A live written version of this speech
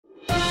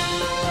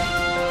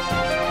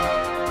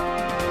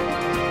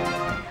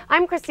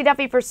I'm Christy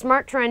Duffy for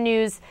Smart Trend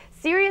News.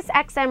 Sirius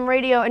XM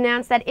Radio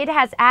announced that it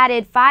has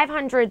added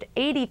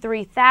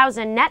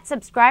 583,000 net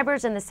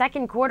subscribers in the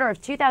second quarter of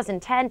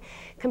 2010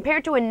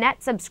 compared to a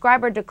net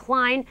subscriber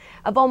decline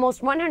of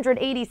almost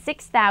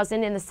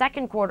 186,000 in the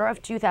second quarter of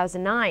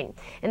 2009.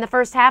 In the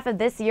first half of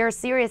this year,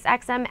 Sirius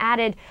XM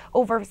added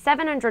over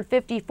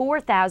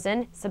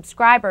 754,000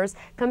 subscribers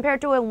compared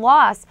to a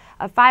loss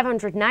of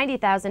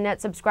 590,000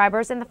 net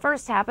subscribers in the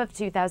first half of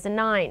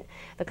 2009.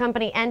 The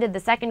company ended the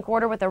second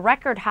quarter with a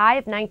record high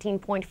of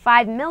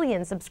 19.5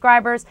 million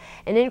subscribers,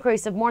 an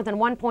increase of more than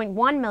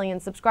 1.1 million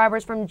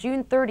subscribers from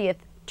June 30th,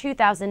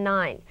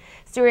 2009.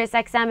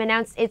 SiriusXM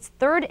announced its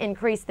third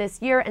increase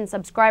this year in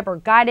subscriber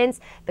guidance.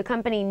 The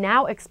company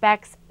now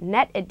expects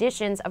net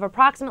additions of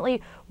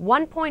approximately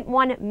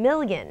 1.1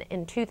 million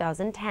in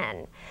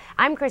 2010.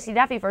 I'm Christy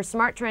Duffy for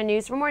Smart Trend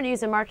News. For more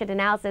news and market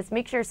analysis,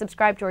 make sure to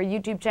subscribe to our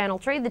YouTube channel,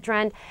 Trade the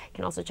Trend. You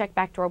can also check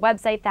back to our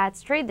website,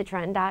 that's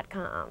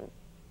tradethetrend.com.